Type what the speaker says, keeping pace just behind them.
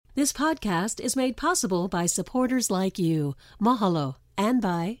This podcast is made possible by supporters like you. Mahalo. And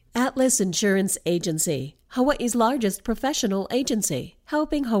by Atlas Insurance Agency, Hawaii's largest professional agency,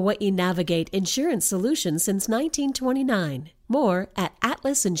 helping Hawaii navigate insurance solutions since 1929. More at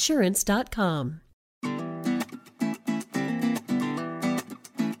atlasinsurance.com.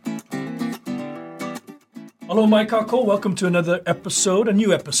 Hello, Mai Kako. Welcome to another episode, a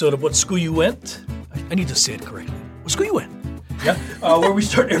new episode of What School You Went. I need to say it correctly. What school you went? Yeah, where we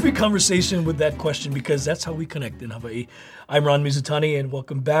start every conversation with that question because that's how we connect in Hawaii. I'm Ron Mizutani, and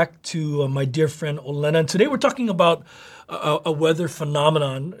welcome back to my dear friend Olena. And today we're talking about a weather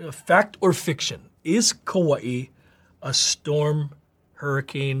phenomenon, fact or fiction. Is Kauai a storm,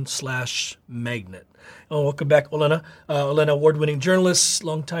 hurricane / magnet? Oh, welcome back, Olena. Olena, award-winning journalist,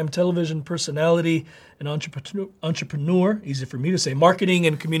 longtime television personality, an entrepreneur, easy for me to say, marketing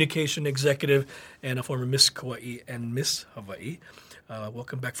and communication executive, and a former Miss Kauai and Miss Hawaii.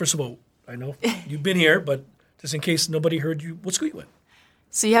 Welcome back. First of all, I know you've been here, but just in case nobody heard you, what school you went?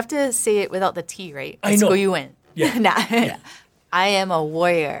 So you have to say it without the T, right? I know. School you went. Yeah. Yeah. I am a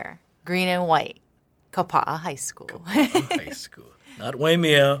warrior, green and white, Kapa'a High School. Kapa'a High School. Not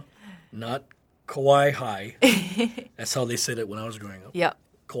Waimea, not Kauai High. That's how they said it when I was growing up. Yep.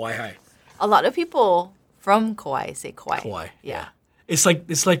 Kauai High. A lot of people from Kauai say Kauai. Kauai. Yeah. It's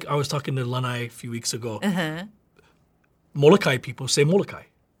like I was talking to Lanai a few weeks ago. Molokai people say Molokai,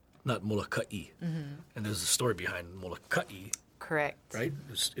 not Molokai. And there's a story behind Molokai. Correct. Right?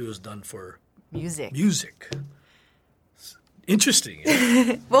 It was done for music. It's interesting.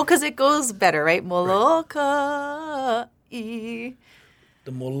 Well, because it goes better, right? Molokai.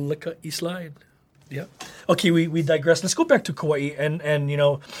 The Molokai slide. Yeah. Okay, we digress. Let's go back to Kauai, and you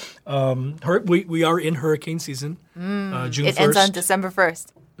know, we are in hurricane season. June 1st. It ends on December 1st.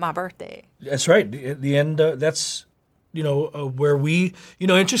 My birthday. That's right. The end. That's where we.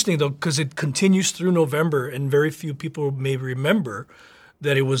 Interesting though, because it continues through November, and very few people may remember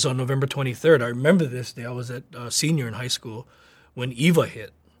that it was on November 23rd. I remember this day. I was at senior in high school when Eva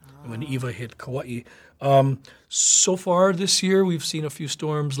hit. When Eva hit Kauai. So far this year, we've seen a few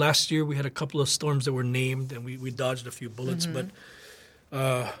storms. Last year, we had a couple of storms that were named, and we dodged a few bullets. But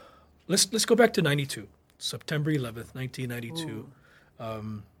let's go back to 92, September 11th, 1992.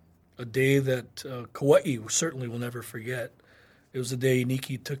 A day that Kauai certainly will never forget. It was the day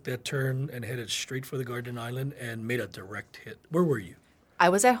Nikki took that turn and headed straight for the Garden Island and made a direct hit. Where were you? I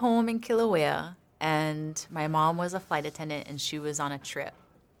was at home in Kilauea, and my mom was a flight attendant, and she was on a trip.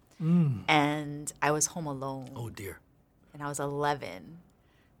 And I was home alone. Oh, dear. And I was 11.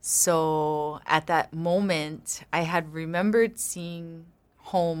 So at that moment, I had remembered seeing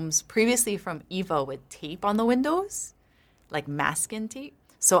homes previously from Eva with tape on the windows, like masking tape.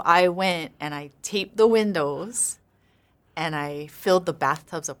 So I went and I taped the windows and I filled the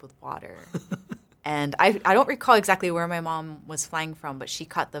bathtubs up with water. And I don't recall exactly where my mom was flying from, but she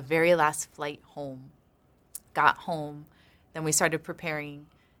caught the very last flight home, got home. Then we started preparing.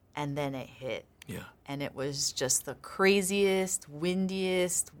 And then it hit. Yeah. And it was just the craziest,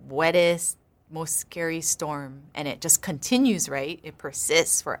 windiest, wettest, most scary storm. And it just continues, right? It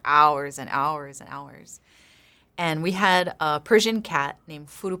persists for hours and hours and hours. And we had a Persian cat named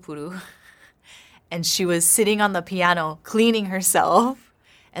Furupuru. And she was sitting on the piano cleaning herself.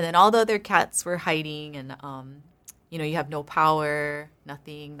 And then all the other cats were hiding. And, you have no power,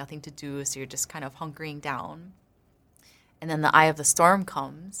 nothing to do. So you're just kind of hunkering down. And then the eye of the storm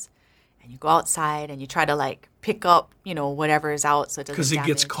comes, and you go outside and you try to pick up, whatever is out so it doesn't damage. Because it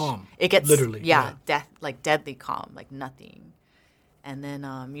gets calm. It gets literally, deadly calm, like nothing. And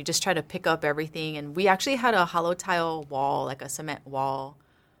then you just try to pick up everything. And we actually had a hollow tile wall, like a cement wall,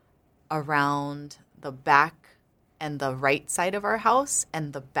 around the back and the right side of our house,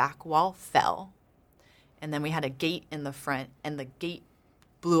 and the back wall fell. And then we had a gate in the front, and the gate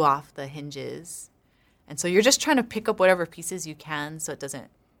blew off the hinges. And so you're just trying to pick up whatever pieces you can so it doesn't,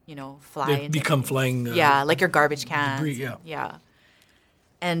 fly. They become flying. Like your garbage cans. Debris, Yeah.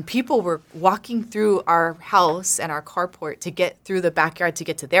 And people were walking through our house and our carport to get through the backyard to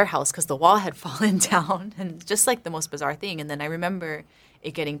get to their house because the wall had fallen down. And just like the most bizarre thing. And then I remember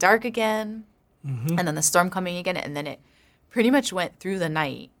it getting dark again, and then the storm coming again. And then it pretty much went through the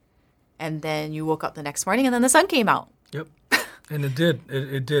night. And then you woke up the next morning and then the sun came out. Yep. And it did.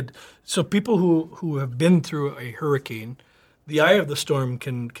 It did. So people who have been through a hurricane, the eye of the storm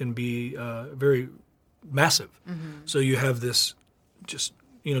can be very massive. So you have this just,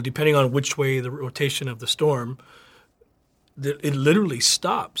 depending on which way the rotation of the storm, it literally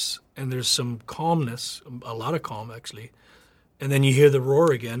stops. And there's some calmness, a lot of calm actually. And then you hear the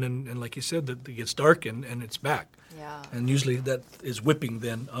roar again, and like you said, it gets dark and it's back. Yeah. And usually that is whipping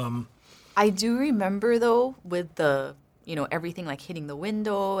then. I do remember, though, with the, everything like hitting the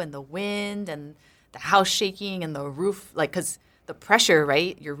window and the wind and the house shaking and the roof, like, because the pressure,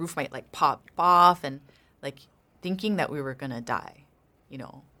 right? Your roof might like pop off and like thinking that we were going to die,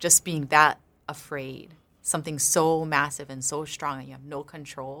 just being that afraid. Something so massive and so strong and you have no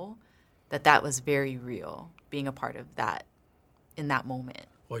control, that was very real, being a part of that in that moment.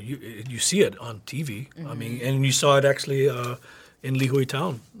 Well, you see it on TV. I mean, and you saw it actually in Lihue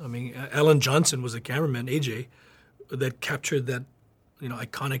Town. I mean, Alan Johnson was a cameraman, AJ, that captured that,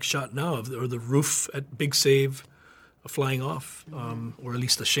 iconic shot now of the roof at Big Save flying off, or at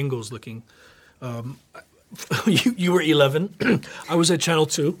least the shingles looking. You were 11. I was at Channel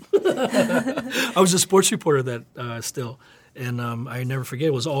 2. I was a sports reporter that still, and I never forget.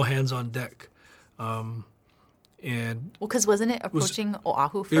 It was all hands on deck. Because wasn't it approaching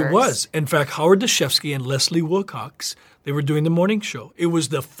Oahu first? It was. In fact, Howard Dashevsky and Leslie Wilcox, they were doing the morning show. It was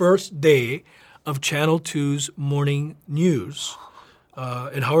the first day of Channel 2's morning news.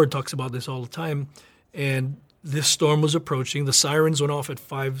 And Howard talks about this all the time. And this storm was approaching. The sirens went off at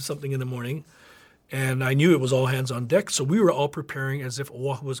 5-something in the morning. And I knew it was all hands on deck. So we were all preparing as if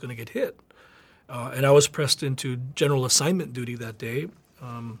Oahu was going to get hit. And I was pressed into general assignment duty that day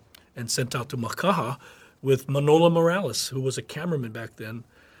and sent out to Makaha with Manola Morales, who was a cameraman back then.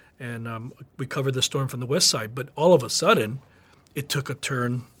 And we covered the storm from the west side. But all of a sudden, it took a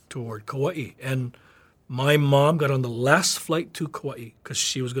turn toward Kauai. And my mom got on the last flight to Kauai because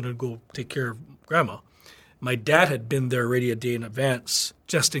she was going to go take care of Grandma. My dad had been there already a day in advance,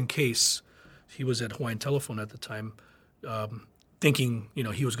 just in case. He was at Hawaiian Telephone at the time, thinking,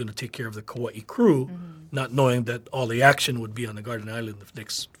 he was going to take care of the Kauai crew, not knowing that all the action would be on the Garden Island the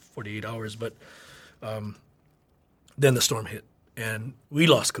next 48 hours. But then the storm hit, and we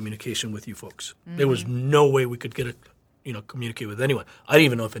lost communication with you folks. There was no way we could communicate with anyone. I didn't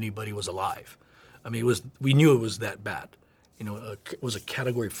even know if anybody was alive. I mean, we knew it was that bad. It was a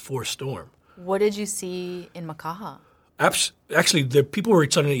Category 4 storm. What did you see in Makaha? Actually, the people were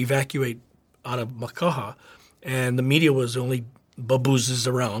starting to evacuate out of Makaha, and the media was only baboozes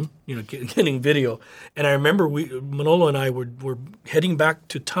around, getting video. And I remember Manolo and I were heading back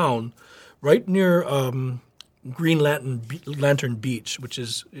to town, right near Green Lantern Beach, which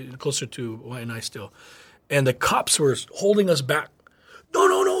is closer to Waianae still. And the cops were holding us back.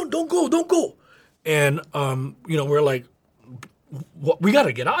 No, don't go. And we're like, we got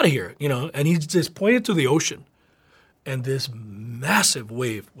to get out of here, And he just pointed to the ocean, and this massive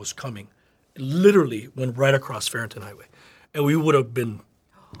wave was coming. It literally went right across Farrington Highway, and we would have been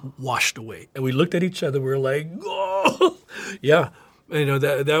washed away. And we looked at each other. We were like, oh, yeah.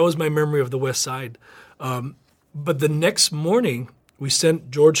 That was my memory of the West Side. But the next morning, we sent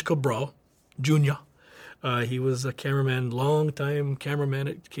George Cabral, Jr. He was a long-time cameraman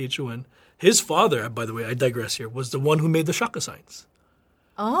at KHON. His father, by the way, I digress here, was the one who made the shaka signs.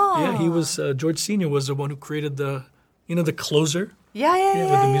 Oh. Yeah, he was, George Sr. was the one who created the closer. Yeah,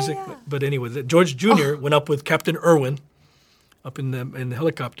 with the music. Yeah. But anyway, George Jr. went up with Captain Irwin up in the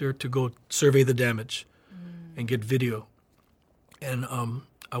helicopter to go survey the damage and get video. And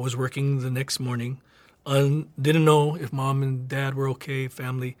I was working the next morning. Didn't know if mom and dad were okay,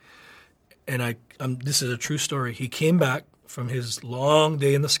 family. And this is a true story. He came back from his long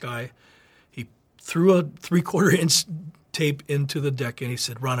day in the sky. He threw a 3/4 inch tape into the deck, and he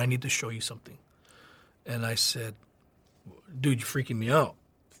said, "Ron, I need to show you something." And I said, "Dude, you're freaking me out."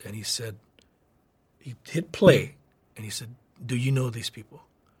 And he said, he hit play, and he said, "Do you know these people?"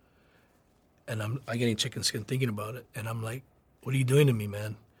 And I'm getting chicken skin thinking about it. And I'm like, "What are you doing to me,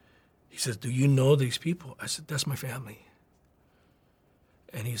 man?" He says, "Do you know these people?" I said, "That's my family."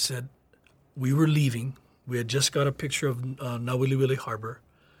 And he said, "We were leaving. We had just got a picture of Nawiliwili Harbor.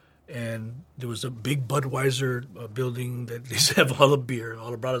 And there was a big Budweiser building that they used to have all the beer.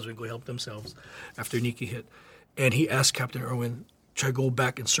 All the brothers would go help themselves after Niki hit. And he asked Captain Irwin, "Should I go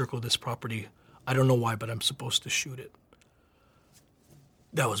back and circle this property? I don't know why, but I'm supposed to shoot it."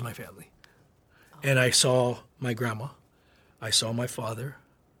 That was my family. And I saw my grandma. I saw my father.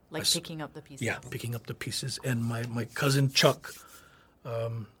 Picking up the pieces. Yeah, picking up the pieces. And my cousin Chuck,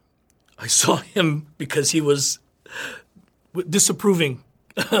 I saw him because he was disapproving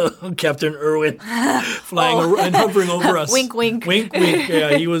Captain Irwin flying and hovering over us. Wink, wink. Wink, wink.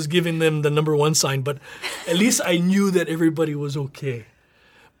 Yeah, he was giving them the number 1 sign. But at least I knew that everybody was okay.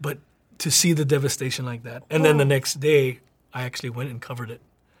 But to see the devastation like that. And then the next day, I actually went and covered it.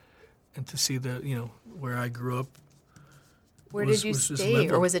 And to see where I grew up. Where did you stay?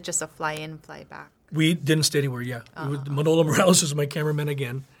 Or was it just a fly in, fly back? We didn't stay anywhere, yeah. Manolo Morales was my cameraman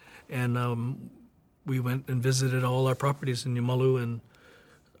again. And we went and visited all our properties in Yumalu, and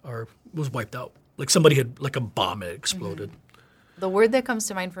it was wiped out. Like somebody had, like a bomb had exploded. The word that comes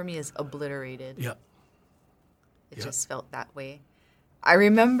to mind for me is obliterated. Yeah. It just felt that way. I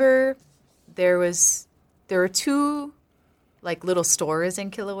remember there were two like little stores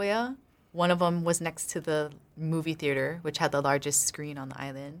in Kilauea. One of them was next to the movie theater, which had the largest screen on the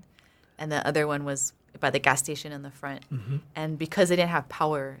island. And the other one was by the gas station in the front. Mm-hmm. And because they didn't have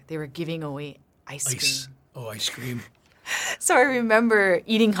power, they were giving away ice cream. Oh, ice cream. So I remember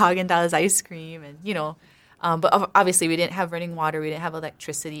eating Haagen-Dazs ice cream and, but obviously we didn't have running water. We didn't have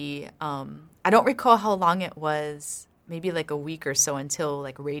electricity. I don't recall how long it was, maybe like a week or so until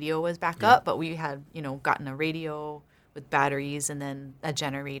like radio was back up. But we had, gotten a radio with batteries and then a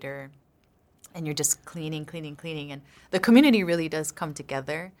generator. And you're just cleaning. And the community really does come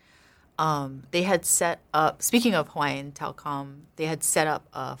together. They had set up, speaking of Hawaiian Telcom, they had set up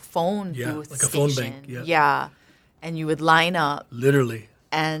a phone booth like a station. phone bank. Yeah. And you would line up. Literally.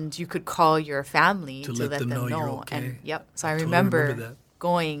 And you could call your family to let them know. You're okay. And so I remember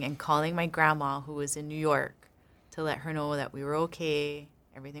going and calling my grandma who was in New York to let her know that we were okay,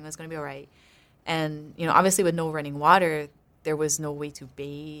 everything was going to be all right. And, obviously with no running water, there was no way to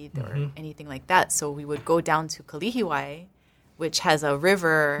bathe or anything like that. So we would go down to Kalihiwai, which has a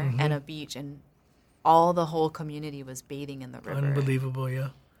river and a beach, and the whole community was bathing in the river. Unbelievable, yeah.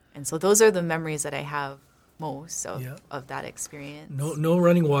 And so those are the memories that I have most of that experience. No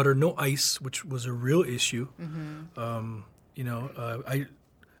running water, no ice, which was a real issue. I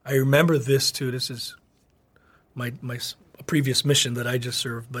remember this too. This is my previous mission that I just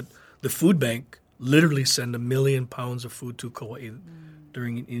served, but the food bank literally sent 1 million pounds of food to Kauai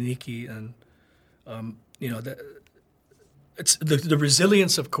during Iniki, and it's the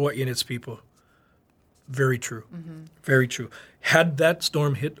resilience of Kauai and its people. Very true. Very true. Had that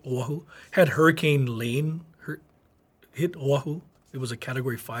storm hit Oahu, had Hurricane Lane hit Oahu, it was a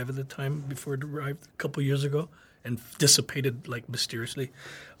Category 5 at the time before it arrived a couple years ago and dissipated like mysteriously.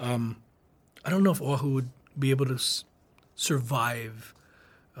 I don't know if Oahu would be able to survive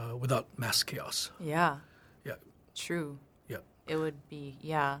without mass chaos. Yeah. Yeah. True. Yeah. It would be,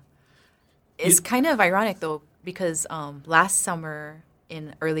 yeah. It's kind of ironic, though, because last summer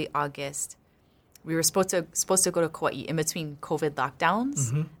in early August, we were supposed to go to Kauai in between COVID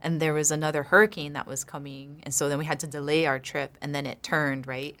lockdowns, and there was another hurricane that was coming, and so then we had to delay our trip, and then it turned,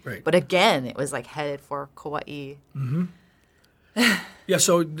 right? But again, it was like headed for Kauai. Yeah,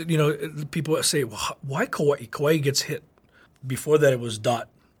 so, people say, well, why Kauai? Kauai gets hit. Before that, it was DOT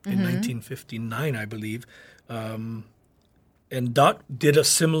in 1959, I believe. And DOT did a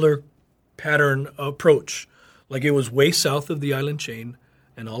similar pattern approach. Like it was way south of the island chain,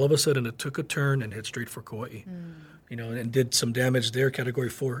 and all of a sudden it took a turn and hit straight for Kauai. And did some damage there, Category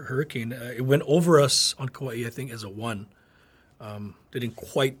 4 hurricane. It went over us on Kauai, I think, as a 1. Didn't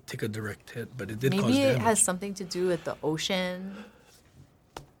quite take a direct hit, but it did cause damage. Maybe it has something to do with the ocean,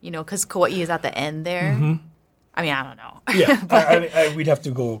 because Kauai is at the end there. I mean, I don't know. Yeah, we'd have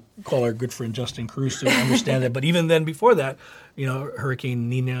to go call our good friend Justin Cruz to understand that. But even then, before that, Hurricane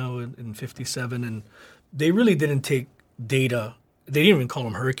Nina in 57, and they really didn't take data. They didn't even call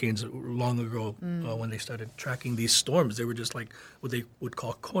them hurricanes long ago when they started tracking these storms. They were just like what they would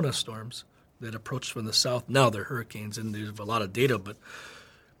call Kona storms that approached from the south. Now they're hurricanes, and there's a lot of data, but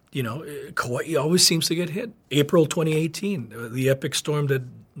Kauai always seems to get hit. April 2018, the epic storm that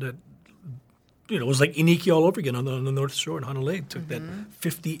it was like Iniki all over again on the North Shore in Honolulu. It took that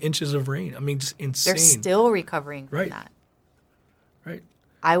 50 inches of rain. I mean, just insane. They're still recovering from that. Right.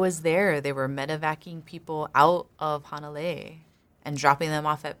 I was there. They were medevacing people out of Honolulu and dropping them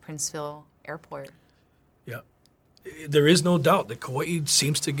off at Princeville Airport. Yeah. There is no doubt that Kauai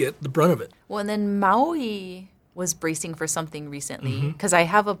seems to get the brunt of it. Well, and then Maui was bracing for something recently because I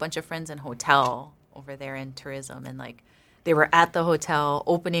have a bunch of friends in hotel over there in tourism, and they were at the hotel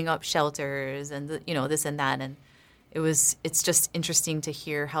opening up shelters and this and that, and it's just interesting to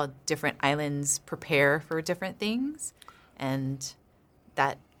hear how different islands prepare for different things, and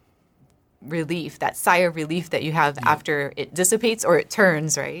that relief, that sigh of relief that you have after it dissipates or it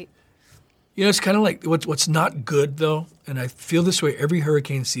turns, right? It's kind of like what's not good, though, and I feel this way every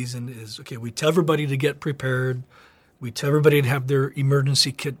hurricane season is, okay, we tell everybody to get prepared. We tell everybody to have their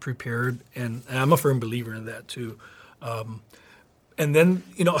emergency kit prepared, and I'm a firm believer in that, too. And then,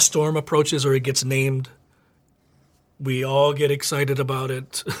 a storm approaches or it gets named. We all get excited about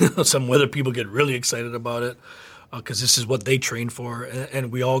it. Some weather people get really excited about it because this is what they train for.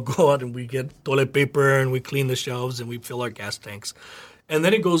 And we all go out and we get toilet paper and we clean the shelves and we fill our gas tanks. And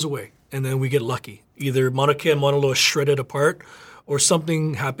then it goes away. and then we get lucky. Either Mauna Kea and Mauna Loa is shredded apart, or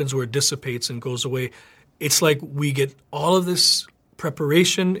something happens where it dissipates and goes away. It's like we get all of this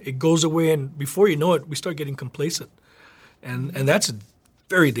preparation, it goes away, and before you know it, we start getting complacent. And that's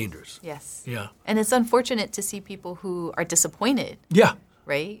very dangerous. Yes. Yeah. And it's unfortunate to see people who are disappointed. Yeah.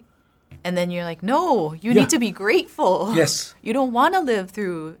 Right? And then you're like, no, you Yeah. need to be grateful. Yes. You don't want to live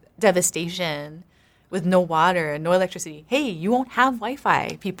through devastation with no water and no electricity. Hey, you won't have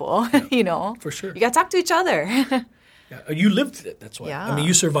Wi-Fi, people, you know? For sure. You got to talk to each other. Yeah. You lived it, that's why. Yeah. I mean,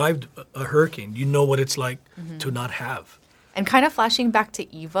 you survived a hurricane. You know what it's like to not have. And kind of flashing back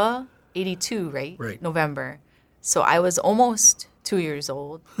to Eva, 82, right? Right. November. So I was almost 2 years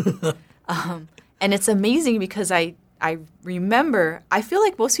old. And it's amazing because I remember, I feel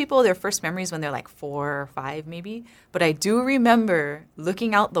like most people, their first memories when they're like 4 or 5 maybe, but I do remember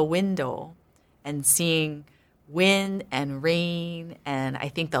looking out the window and seeing wind and rain, and I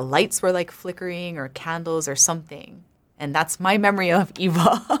think the lights were like flickering or candles or something. And that's my memory of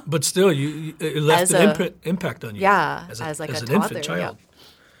Eva. But still, it left As an impact on you. Yeah, as as like an a toddler, infant child. yeah.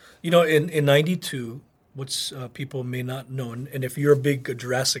 You know, in 92, what's people may not know, and if you're a big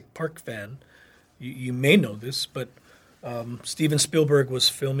Jurassic Park fan, you may know this, but Steven Spielberg was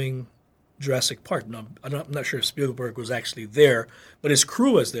filming Jurassic Park. Now, I'm not sure if Spielberg was actually there, but his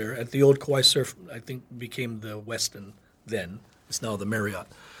crew was there at the old Kauai Surf, I think became the Westin then. It's now the Marriott.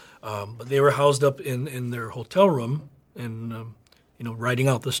 But they were housed up in their hotel room and, riding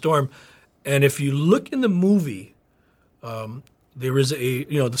out the storm. And if you look in the movie, there is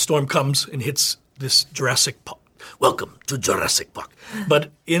the storm comes and hits this Jurassic Park. Welcome to Jurassic Park.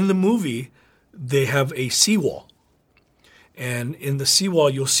 But in the movie, they have a seawall. And in the seawall,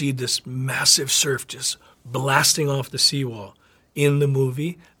 you'll see this massive surf just blasting off the seawall in the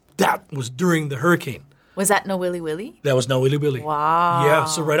movie. That was during the hurricane. Was that No Willy Willy? That was No Willy Willy. Wow. Yeah,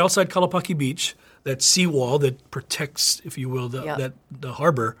 so right outside Kalapaki Beach, that seawall that protects, if you will, the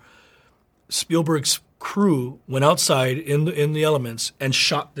harbor, Spielberg's crew went outside in the elements and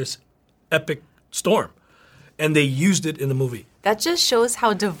shot this epic storm. And they used it in the movie. That just shows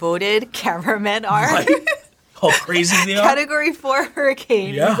how devoted cameramen are. Right? How crazy they are. Category 4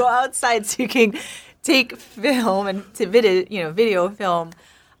 hurricane. Yeah. You go outside so you can take film and video film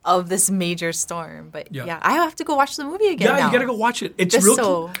of this major storm. But Yeah. I have to go watch the movie again. Yeah, now. you gotta go watch it. It's Just real.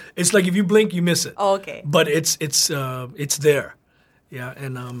 so- It's like if you blink, you miss it. Oh, okay. But it's there. Yeah,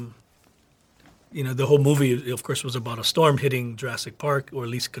 and the whole movie, of course, was about a storm hitting Jurassic Park, or at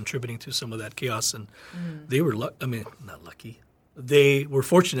least contributing to some of that chaos. And they were, not lucky. They were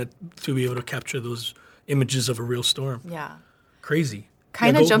fortunate to be able to capture those images of a real storm. Yeah. Crazy.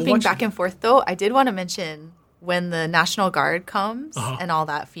 Kind Yeah, of go jumping watch back it. and forth, though, I did want to mention when the National Guard comes and all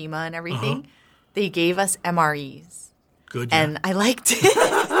that FEMA and everything, they gave us MREs. Good. Yeah. And I liked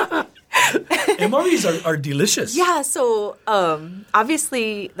it. MREs are delicious. Yeah, so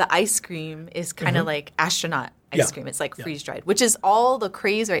obviously the ice cream is kind of like astronaut ice Yeah. cream. It's like freeze dried, which is all the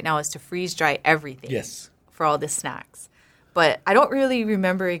craze right now is to freeze dry everything. Yes. For all the snacks. But I don't really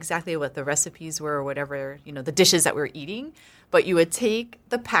remember exactly what the recipes were or whatever, the dishes that we were eating. But you would take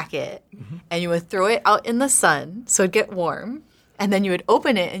the packet and you would throw it out in the sun so it'd get warm. And then you would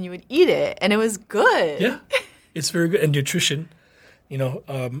open it and you would eat it. And it was good. Yeah, it's very good. And nutrition,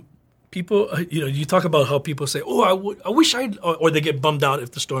 people, you talk about how people say, oh, I wish or they get bummed out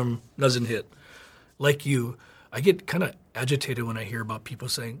if the storm doesn't hit. Like you, I get kind of agitated when I hear about people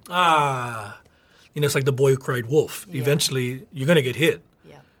saying, it's like the boy who cried wolf. Yeah. Eventually, you're going to get hit.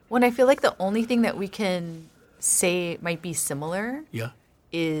 Yeah. When I feel like the only thing that we can say might be similar Yeah.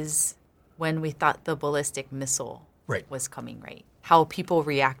 is when we thought the ballistic missile Right. was coming, right? How people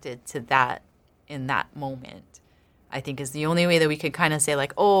reacted to that in that moment, I think is the only way that we could kind of say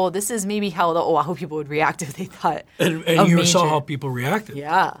like, oh, this is maybe how the Oahu people would react if they thought And a you saw major- how people reacted.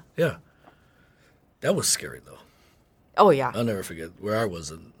 Yeah. Yeah. That was scary, though. Oh, yeah. I'll never forget where I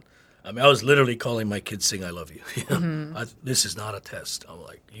was. I was literally calling my kids saying, I love you. This is not a test. I'm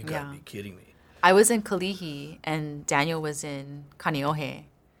like, you got to Yeah. be kidding me. I was in Kalihi and Daniel was in Kaneohe.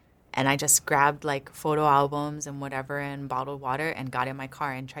 And I just grabbed like photo albums and whatever and bottled water and got in my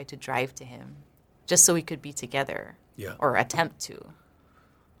car and tried to drive to him just so we could be together. Yeah. Or attempt to.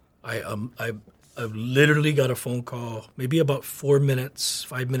 I literally got a phone call maybe about 5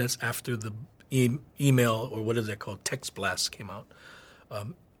 minutes after the email, or what is that called, text blast came out.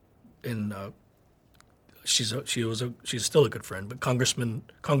 She's still a good friend, but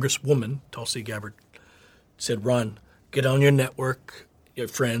Congresswoman Tulsi Gabbard said, Ron, get on your network, your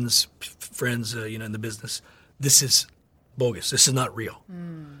friends, in the business. This is bogus. This is not real.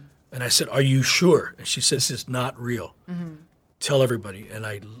 And I said, are you sure? And she said, this is not real. Tell everybody. And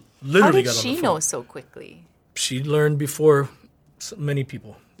I Literally How did got on the she phone. know so quickly? She learned before many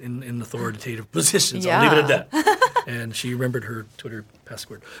people in authoritative positions. I'll leave it at that. And she remembered her Twitter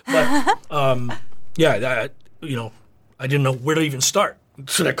password. But I didn't know where to even start.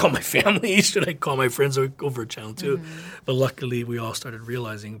 Should I call my family? Should I call my friends over Channel 2? Mm-hmm. But luckily, we all started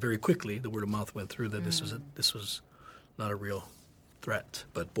realizing very quickly, the word of mouth went through, that this was not a real threat.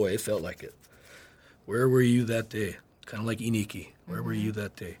 But boy, it felt like it. Where were you that day? Kind of like Iniki. Where were you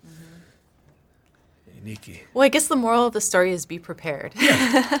that day? Iniki. Well, I guess the moral of the story is be prepared.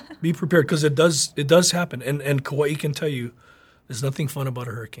 Yeah, be prepared, because it does happen. And Kauai can tell you, there's nothing fun about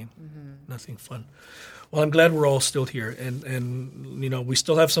a hurricane. Mm-hmm. Nothing fun. Well, I'm glad we're all still here, and we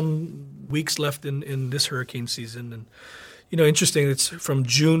still have some weeks left in this hurricane season. And interesting, it's from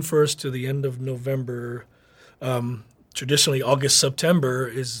June 1st to the end of November. Traditionally, August, September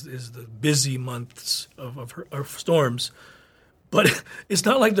is the busy months of storms, but it's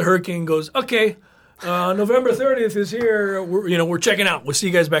not like the hurricane goes, okay, November 30th is here. We're checking out. We'll see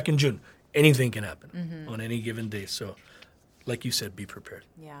you guys back in June. Anything can happen on any given day. So, like you said, be prepared.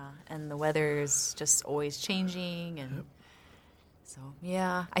 Yeah, and the weather is just always changing, and so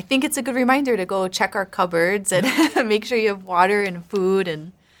I think it's a good reminder to go check our cupboards and make sure you have water and food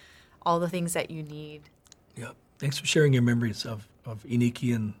and all the things that you need. Yeah, thanks for sharing your memories of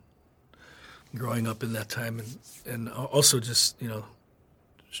Iniki and growing up in that time, and also just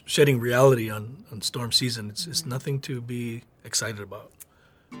shedding reality on storm season. It's nothing to be excited about.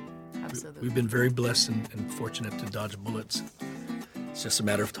 Absolutely. We've been very blessed and fortunate to dodge bullets. It's just a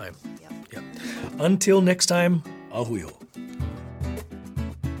matter of time. Yep. Until next time, ahuyo.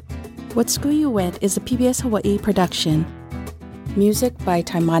 What School You Went is a PBS Hawaii production. Music by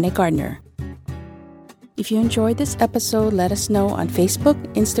Taimane Gardner. If you enjoyed this episode, let us know on Facebook,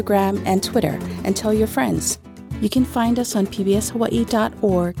 Instagram, and Twitter, and tell your friends. You can find us on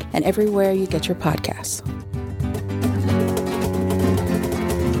pbshawaii.org and everywhere you get your podcasts.